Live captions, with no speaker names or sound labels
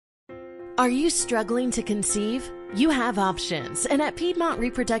Are you struggling to conceive? You have options, and at Piedmont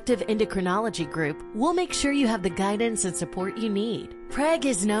Reproductive Endocrinology Group, we'll make sure you have the guidance and support you need. PREG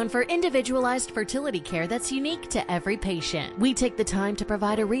is known for individualized fertility care that's unique to every patient. We take the time to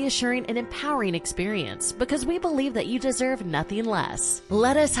provide a reassuring and empowering experience because we believe that you deserve nothing less.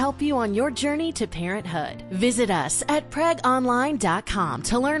 Let us help you on your journey to parenthood. Visit us at pregonline.com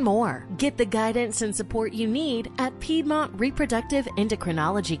to learn more. Get the guidance and support you need at Piedmont Reproductive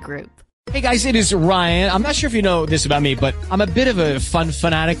Endocrinology Group. Hey guys, it is Ryan. I'm not sure if you know this about me, but I'm a bit of a fun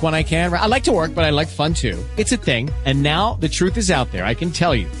fanatic when I can. I like to work, but I like fun too. It's a thing. And now the truth is out there. I can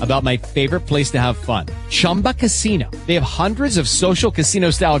tell you about my favorite place to have fun. Chumba Casino. They have hundreds of social casino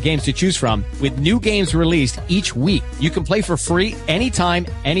style games to choose from with new games released each week. You can play for free anytime,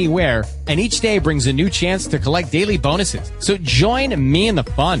 anywhere. And each day brings a new chance to collect daily bonuses. So join me in the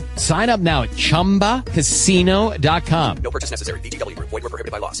fun. Sign up now at ChumbaCasino.com. No purchase necessary. VGW. Void where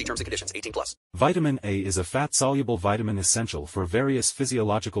prohibited by law. See terms and conditions. 18+. Vitamin A is a fat-soluble vitamin essential for various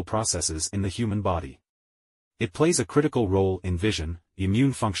physiological processes in the human body. It plays a critical role in vision,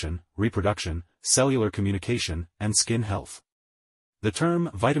 immune function, reproduction, cellular communication, and skin health. The term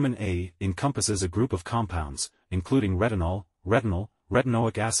vitamin A encompasses a group of compounds, including retinol, retinol,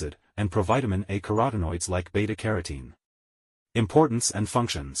 retinoic acid, and provitamin A carotenoids like beta-carotene. Importance and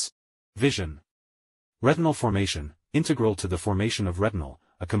functions. Vision. Retinal formation, integral to the formation of retinol,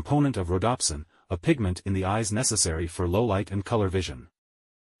 a component of rhodopsin, a pigment in the eyes necessary for low light and color vision.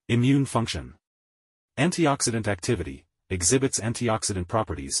 Immune function. Antioxidant activity, exhibits antioxidant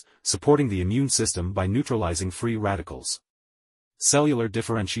properties, supporting the immune system by neutralizing free radicals. Cellular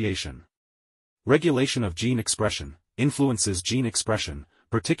differentiation. Regulation of gene expression, influences gene expression,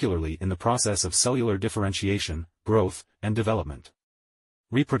 particularly in the process of cellular differentiation, growth, and development.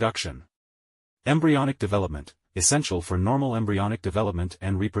 Reproduction. Embryonic development, essential for normal embryonic development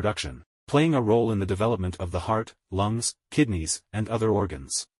and reproduction, playing a role in the development of the heart, lungs, kidneys, and other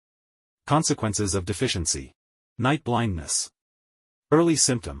organs. Consequences of deficiency. Night blindness. Early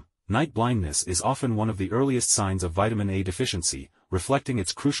symptom. Night blindness is often one of the earliest signs of vitamin A deficiency, reflecting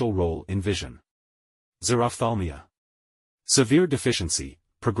its crucial role in vision. Xerophthalmia. Severe deficiency,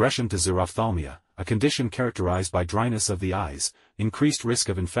 progression to xerophthalmia, a condition characterized by dryness of the eyes, increased risk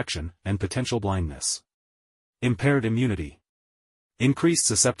of infection, and potential blindness. Impaired immunity. Increased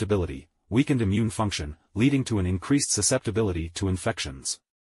susceptibility, weakened immune function, leading to an increased susceptibility to infections.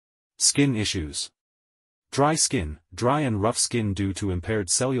 Skin issues. Dry skin, dry and rough skin due to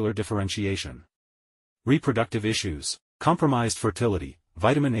impaired cellular differentiation. Reproductive issues. Compromised fertility.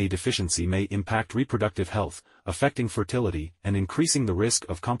 Vitamin A deficiency may impact reproductive health, affecting fertility and increasing the risk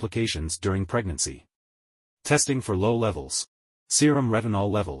of complications during pregnancy. Testing for low levels. Serum retinol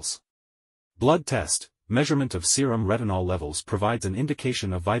levels. Blood test. Measurement of serum retinol levels provides an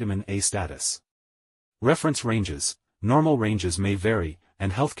indication of vitamin A status. Reference ranges. Normal ranges may vary,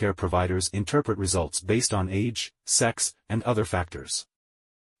 and healthcare providers interpret results based on age, sex, and other factors.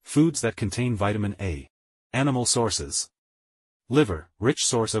 Foods that contain vitamin A. Animal sources. Liver, rich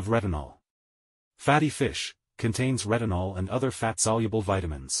source of retinol. Fatty fish, contains retinol and other fat-soluble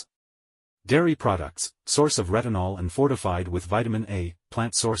vitamins. Dairy products, source of retinol and fortified with vitamin A.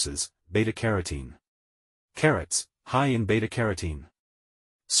 Plant sources, beta-carotene. Carrots, high in beta-carotene.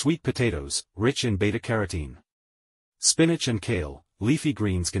 Sweet potatoes, rich in beta-carotene. Spinach and kale, leafy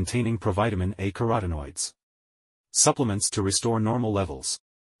greens containing provitamin A carotenoids. Supplements to restore normal levels.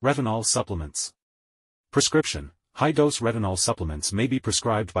 Retinol supplements. Prescription. High-dose retinol supplements may be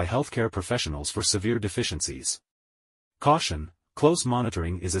prescribed by healthcare professionals for severe deficiencies. Caution, close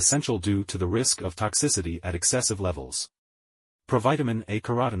monitoring is essential due to the risk of toxicity at excessive levels. Provitamin A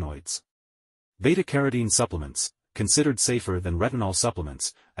carotenoids. Beta-carotene supplements, considered safer than retinol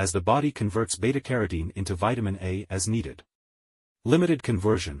supplements, as the body converts beta-carotene into vitamin A as needed. Limited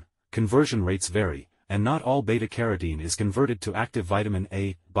conversion rates vary, and not all beta-carotene is converted to active vitamin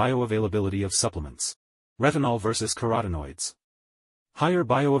A. Bioavailability of supplements. Retinol versus carotenoids. Higher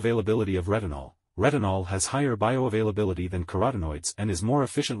bioavailability of retinol. Retinol has higher bioavailability than carotenoids and is more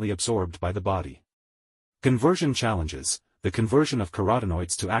efficiently absorbed by the body. Conversion challenges. The conversion of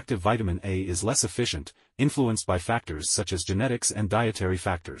carotenoids to active vitamin A is less efficient, influenced by factors such as genetics and dietary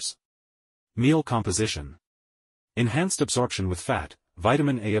factors. Meal composition. Enhanced absorption with fat.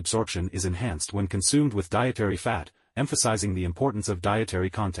 Vitamin A absorption is enhanced when consumed with dietary fat, emphasizing the importance of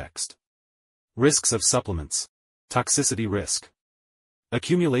dietary context. Risks of supplements. Toxicity risk.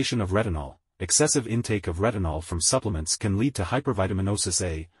 Accumulation of retinol. Excessive intake of retinol from supplements can lead to hypervitaminosis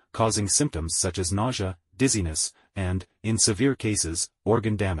A, causing symptoms such as nausea, dizziness, and, in severe cases,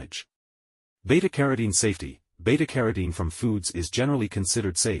 organ damage. Beta-carotene safety. Beta-carotene from foods is generally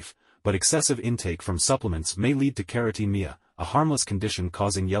considered safe, but excessive intake from supplements may lead to carotenemia, a harmless condition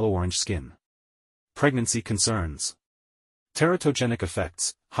causing yellow-orange skin. Pregnancy concerns. Teratogenic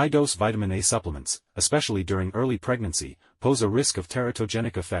effects. High-dose vitamin A supplements, especially during early pregnancy, pose a risk of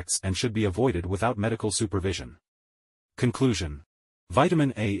teratogenic effects and should be avoided without medical supervision. Conclusion.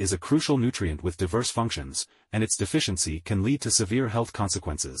 Vitamin A is a crucial nutrient with diverse functions, and its deficiency can lead to severe health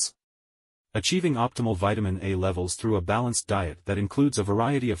consequences. Achieving optimal vitamin A levels through a balanced diet that includes a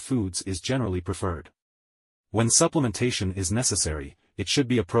variety of foods is generally preferred. When supplementation is necessary, it should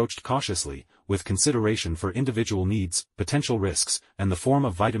be approached cautiously, with consideration for individual needs, potential risks, and the form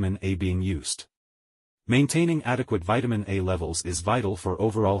of vitamin A being used. Maintaining adequate vitamin A levels is vital for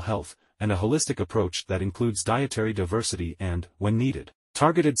overall health, and a holistic approach that includes dietary diversity and, when needed,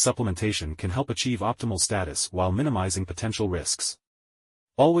 targeted supplementation can help achieve optimal status while minimizing potential risks.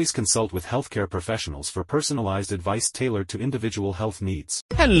 Always consult with healthcare professionals for personalized advice tailored to individual health needs.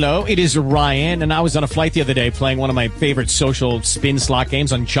 Hello, it is Ryan, and I was on a flight the other day playing one of my favorite social spin slot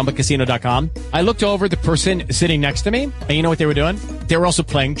games on ChumbaCasino.com. I looked over at the person sitting next to me, and you know what they were doing? They were also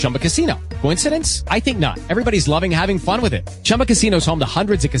playing Chumba Casino. Coincidence? I think not. Everybody's loving having fun with it. Chumba Casino is home to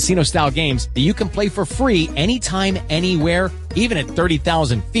hundreds of casino-style games that you can play for free anytime, anywhere, even at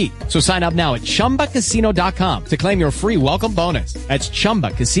 30,000 feet. So sign up now at ChumbaCasino.com to claim your free welcome bonus. That's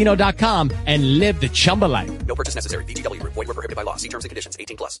ChumbaCasino.com and live the Chumba life. No purchase necessary. VGW. Void where prohibited by law. See terms and conditions.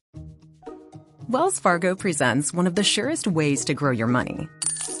 18+. Wells Fargo presents one of the surest ways to grow your money.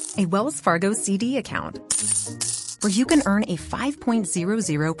 A Wells Fargo CD account, where you can earn a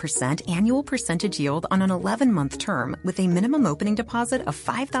 5.00% annual percentage yield on an 11-month term with a minimum opening deposit of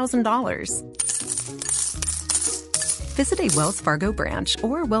 $5,000. Visit a Wells Fargo branch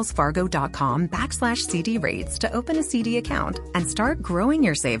or wellsfargo.com/CD rates to open a CD account and start growing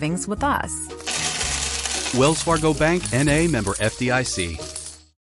your savings with us. Wells Fargo Bank, N.A., member FDIC.